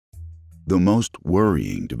the most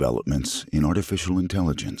worrying developments in artificial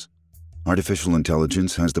intelligence. Artificial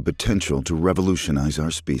intelligence has the potential to revolutionize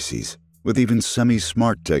our species, with even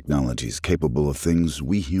semi-smart technologies capable of things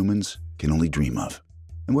we humans can only dream of.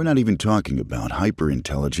 And we're not even talking about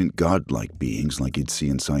hyper-intelligent, godlike beings like you'd see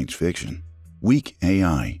in science fiction. Weak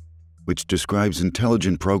AI, which describes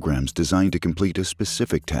intelligent programs designed to complete a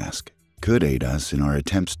specific task, could aid us in our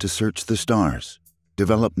attempts to search the stars,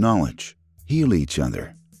 develop knowledge, heal each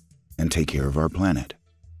other, and take care of our planet.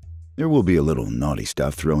 There will be a little naughty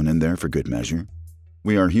stuff thrown in there for good measure.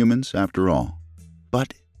 We are humans, after all.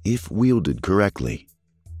 But if wielded correctly,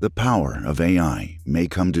 the power of AI may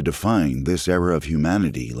come to define this era of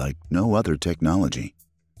humanity like no other technology,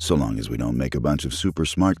 so long as we don't make a bunch of super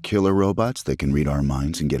smart killer robots that can read our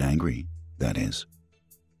minds and get angry, that is.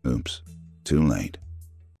 Oops, too late.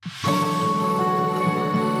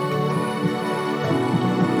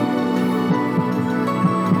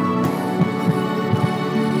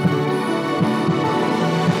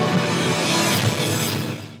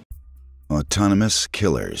 Autonomous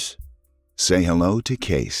killers. Say hello to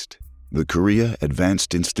KAIST, the Korea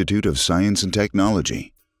Advanced Institute of Science and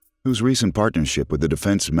Technology, whose recent partnership with the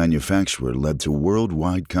defense manufacturer led to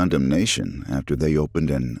worldwide condemnation after they opened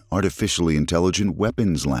an artificially intelligent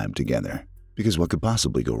weapons lab together. Because what could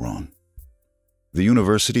possibly go wrong? The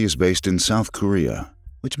university is based in South Korea,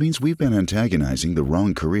 which means we've been antagonizing the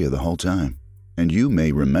wrong Korea the whole time. And you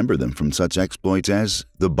may remember them from such exploits as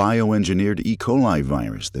the bioengineered E. coli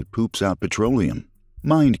virus that poops out petroleum,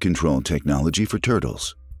 mind control technology for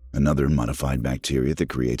turtles, another modified bacteria that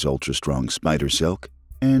creates ultra-strong spider silk,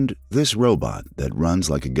 and this robot that runs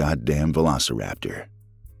like a goddamn velociraptor.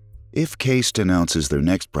 If KAIST announces their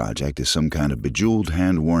next project is some kind of bejeweled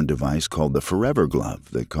hand-worn device called the Forever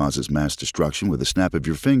Glove that causes mass destruction with a snap of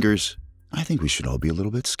your fingers, I think we should all be a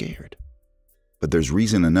little bit scared. But there's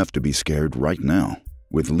reason enough to be scared right now,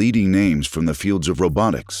 with leading names from the fields of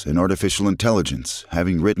robotics and artificial intelligence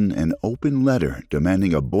having written an open letter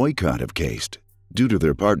demanding a boycott of KAIST due to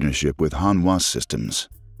their partnership with Hanwha Systems,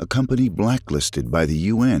 a company blacklisted by the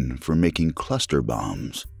UN for making cluster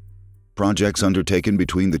bombs. Projects undertaken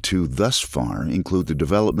between the two thus far include the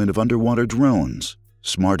development of underwater drones,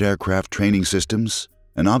 smart aircraft training systems,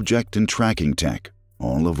 and object and tracking tech,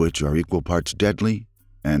 all of which are equal parts deadly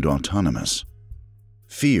and autonomous.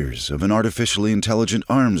 Fears of an artificially intelligent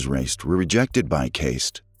arms race were rejected by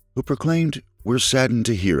KAIST, who proclaimed, "We're saddened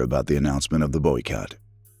to hear about the announcement of the boycott."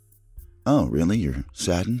 Oh, really? You're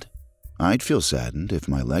saddened? I'd feel saddened if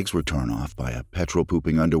my legs were torn off by a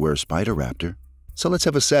petrol-pooping underwear spider raptor. So let's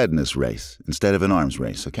have a sadness race instead of an arms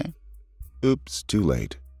race, okay? Oops, too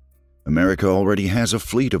late. America already has a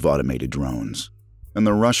fleet of automated drones, and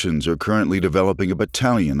the Russians are currently developing a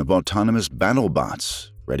battalion of autonomous battle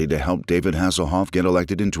bots ready to help David Hasselhoff get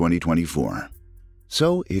elected in 2024.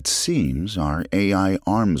 So it seems our AI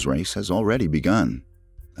arms race has already begun.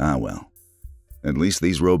 Ah well, at least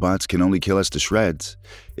these robots can only kill us to shreds.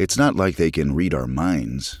 It's not like they can read our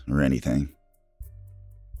minds or anything.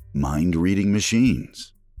 Mind-reading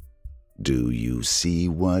machines. Do you see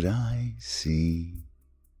what I see?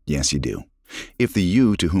 Yes, you do. If the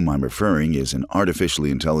you to whom I'm referring is an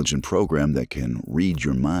artificially intelligent program that can read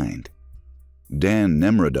your mind. Dan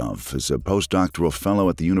Nemrodov is a postdoctoral fellow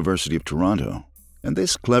at the University of Toronto, and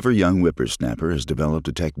this clever young whippersnapper has developed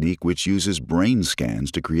a technique which uses brain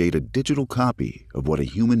scans to create a digital copy of what a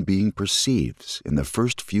human being perceives in the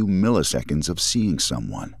first few milliseconds of seeing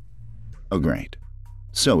someone. Oh, great.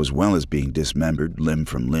 So as well as being dismembered limb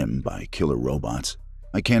from limb by killer robots,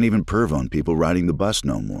 I can't even perv on people riding the bus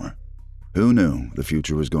no more. Who knew the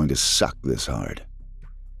future was going to suck this hard?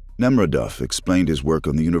 Nemrodov explained his work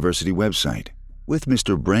on the university website, with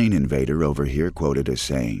Mr. Brain Invader over here quoted as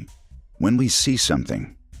saying, "When we see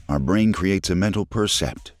something, our brain creates a mental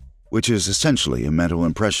percept, which is essentially a mental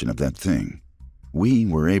impression of that thing. We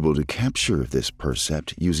were able to capture this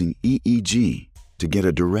percept using EEG to get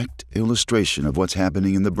a direct illustration of what's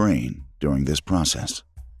happening in the brain during this process."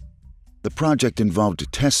 The project involved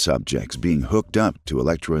test subjects being hooked up to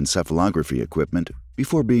electroencephalography equipment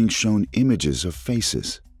before being shown images of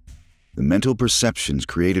faces. The mental perceptions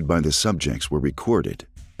created by the subjects were recorded,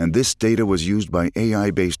 and this data was used by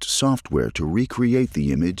AI-based software to recreate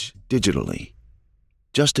the image digitally.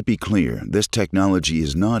 Just to be clear, this technology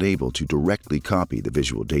is not able to directly copy the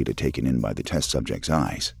visual data taken in by the test subject's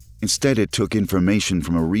eyes. Instead, it took information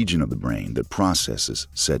from a region of the brain that processes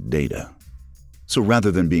said data. So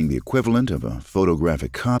rather than being the equivalent of a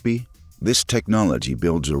photographic copy, this technology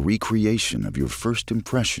builds a recreation of your first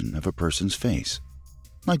impression of a person's face.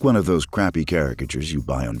 Like one of those crappy caricatures you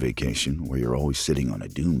buy on vacation where you're always sitting on a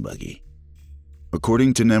dune buggy.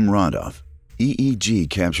 According to Nemradov, EEG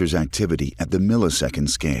captures activity at the millisecond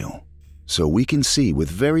scale, so we can see with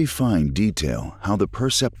very fine detail how the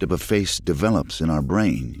percept of a face develops in our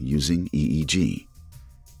brain using EEG.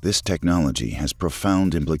 This technology has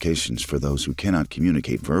profound implications for those who cannot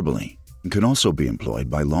communicate verbally, and can also be employed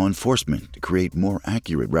by law enforcement to create more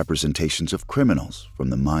accurate representations of criminals from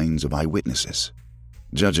the minds of eyewitnesses.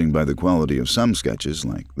 Judging by the quality of some sketches,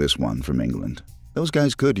 like this one from England, those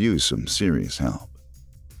guys could use some serious help.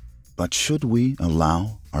 But should we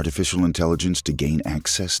allow artificial intelligence to gain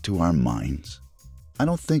access to our minds? I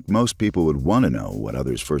don't think most people would want to know what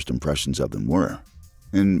others' first impressions of them were.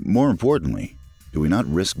 And more importantly, do we not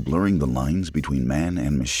risk blurring the lines between man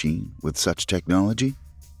and machine with such technology?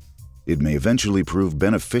 It may eventually prove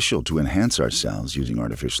beneficial to enhance ourselves using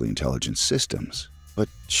artificially intelligent systems, but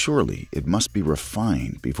surely it must be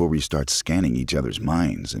refined before we start scanning each other's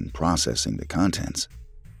minds and processing the contents.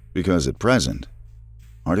 Because at present,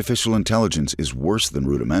 artificial intelligence is worse than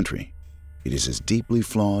rudimentary. It is as deeply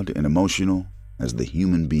flawed and emotional as the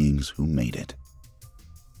human beings who made it.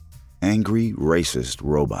 Angry, racist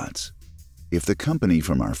robots. If the company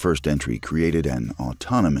from our first entry created an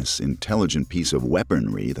autonomous, intelligent piece of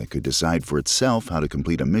weaponry that could decide for itself how to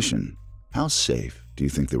complete a mission, how safe do you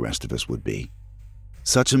think the rest of us would be?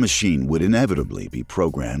 Such a machine would inevitably be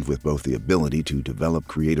programmed with both the ability to develop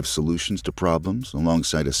creative solutions to problems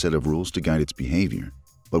alongside a set of rules to guide its behavior.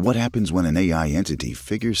 But what happens when an AI entity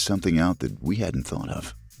figures something out that we hadn't thought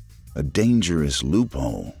of? A dangerous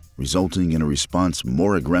loophole, resulting in a response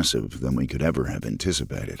more aggressive than we could ever have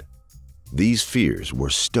anticipated. These fears were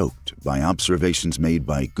stoked by observations made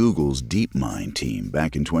by Google's DeepMind team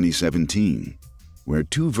back in 2017, where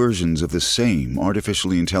two versions of the same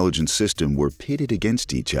artificially intelligent system were pitted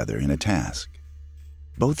against each other in a task.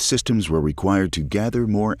 Both systems were required to gather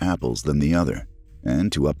more apples than the other, and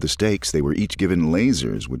to up the stakes, they were each given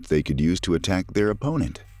lasers which they could use to attack their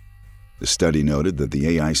opponent. The study noted that the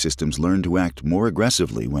AI systems learned to act more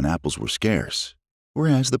aggressively when apples were scarce,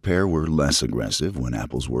 whereas the pair were less aggressive when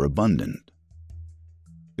apples were abundant.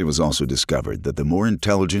 It was also discovered that the more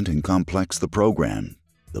intelligent and complex the program,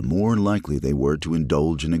 the more likely they were to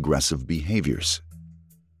indulge in aggressive behaviors.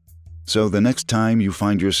 So the next time you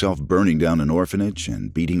find yourself burning down an orphanage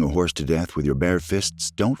and beating a horse to death with your bare fists,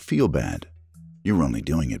 don't feel bad. You're only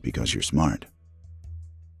doing it because you're smart.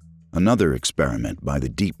 Another experiment by the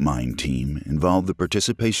DeepMind team involved the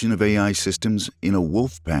participation of AI systems in a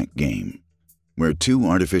wolf pack game, where two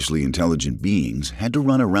artificially intelligent beings had to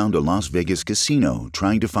run around a Las Vegas casino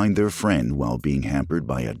trying to find their friend while being hampered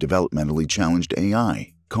by a developmentally challenged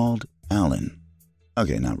AI called Alan.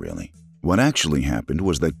 Okay, not really. What actually happened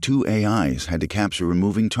was that two AIs had to capture a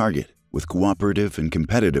moving target, with cooperative and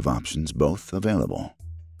competitive options both available.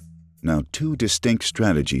 Now, two distinct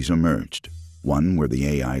strategies emerged, one where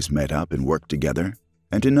the AIs met up and worked together,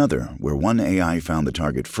 and another where one AI found the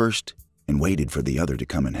target first and waited for the other to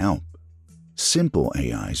come and help. Simple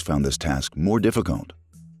AIs found this task more difficult,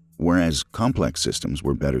 whereas complex systems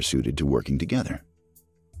were better suited to working together.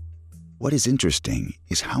 What is interesting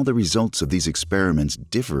is how the results of these experiments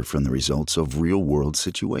differ from the results of real-world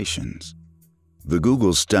situations. The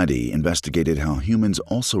Google study investigated how humans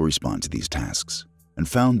also respond to these tasks and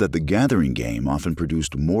found that the gathering game often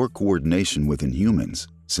produced more coordination within humans,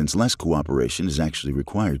 since less cooperation is actually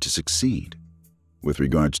required to succeed. With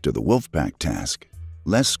regards to the wolfpack task,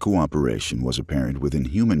 less cooperation was apparent within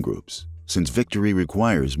human groups, since victory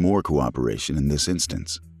requires more cooperation in this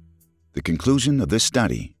instance. The conclusion of this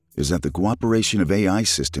study is that the cooperation of AI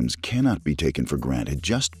systems cannot be taken for granted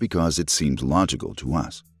just because it seems logical to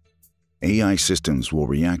us. AI systems will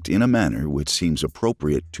react in a manner which seems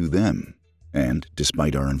appropriate to them, and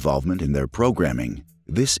despite our involvement in their programming,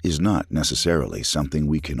 this is not necessarily something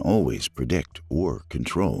we can always predict or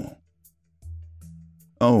control.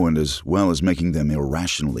 Oh, and as well as making them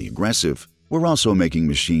irrationally aggressive, we're also making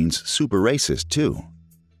machines super racist too.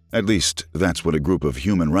 At least, that's what a group of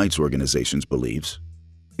human rights organizations believes.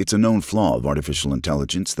 It's a known flaw of artificial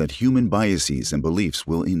intelligence that human biases and beliefs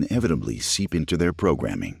will inevitably seep into their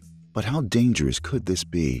programming. But how dangerous could this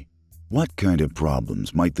be? What kind of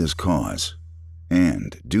problems might this cause?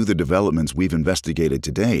 And do the developments we've investigated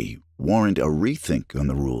today warrant a rethink on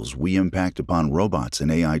the rules we impact upon robots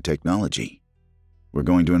and AI technology? We're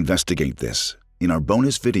going to investigate this in our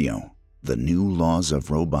bonus video, The New Laws of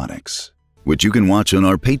Robotics, which you can watch on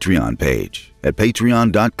our Patreon page at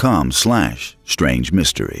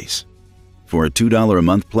patreon.com/strangemysteries. For a $2 a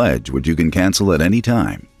month pledge, which you can cancel at any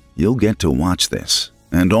time, you'll get to watch this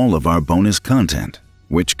and all of our bonus content,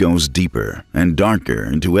 which goes deeper and darker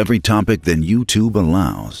into every topic than YouTube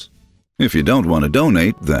allows. If you don't want to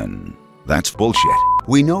donate, then That's bullshit.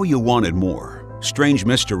 We know you wanted more. Strange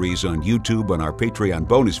Mysteries on YouTube and our Patreon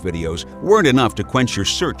bonus videos weren't enough to quench your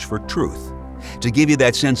search for truth, to give you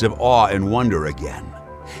that sense of awe and wonder again,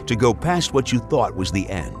 to go past what you thought was the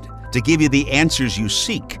end, to give you the answers you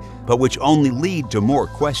seek, but which only lead to more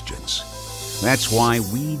questions. That's why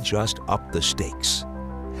we just upped the stakes.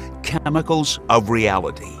 Chemicals of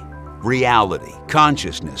reality. Reality,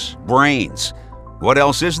 consciousness, brains. What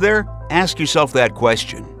else is there? Ask yourself that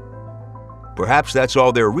question. Perhaps that's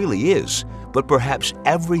all there really is, but perhaps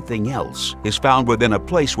everything else is found within a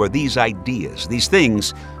place where these ideas, these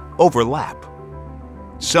things, overlap.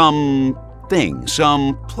 Some thing,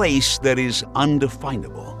 some place that is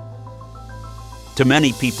undefinable. To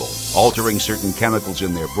many people, altering certain chemicals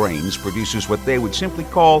in their brains produces what they would simply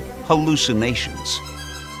call hallucinations.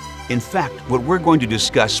 In fact, what we're going to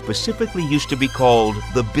discuss specifically used to be called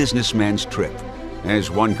the businessman's trip,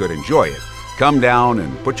 as one could enjoy it. Come down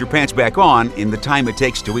and put your pants back on in the time it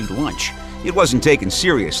takes to eat lunch. It wasn't taken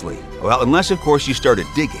seriously, well, unless of course you started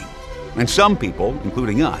digging. And some people,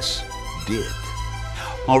 including us, did.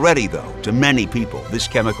 Already though, to many people, this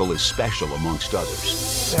chemical is special amongst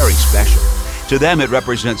others. Very special. To them, it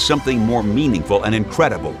represents something more meaningful and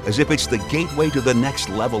incredible, as if it's the gateway to the next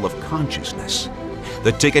level of consciousness.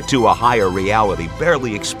 The ticket to a higher reality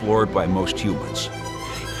barely explored by most humans.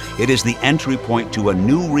 It is the entry point to a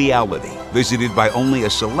new reality, visited by only a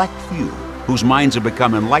select few, whose minds have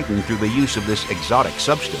become enlightened through the use of this exotic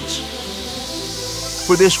substance.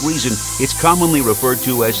 For this reason, it's commonly referred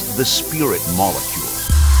to as the spirit molecule.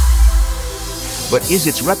 But is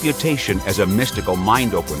its reputation as a mystical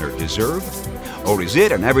mind opener deserved? Or is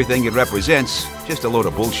it, and everything it represents, just a load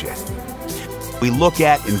of bullshit? We look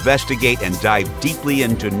at, investigate, and dive deeply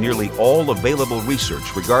into nearly all available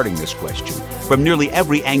research regarding this question, from nearly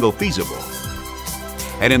every angle feasible.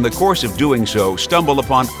 And in the course of doing so, stumble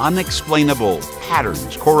upon unexplainable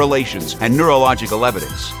patterns, correlations, and neurological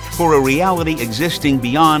evidence for a reality existing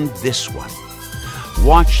beyond this one.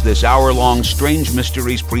 Watch this hour-long Strange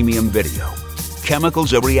Mysteries premium video,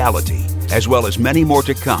 Chemicals of Reality, as well as many more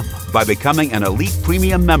to come by becoming an elite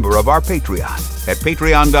premium member of our Patreon at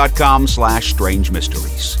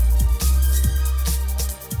patreon.com/strangemysteries.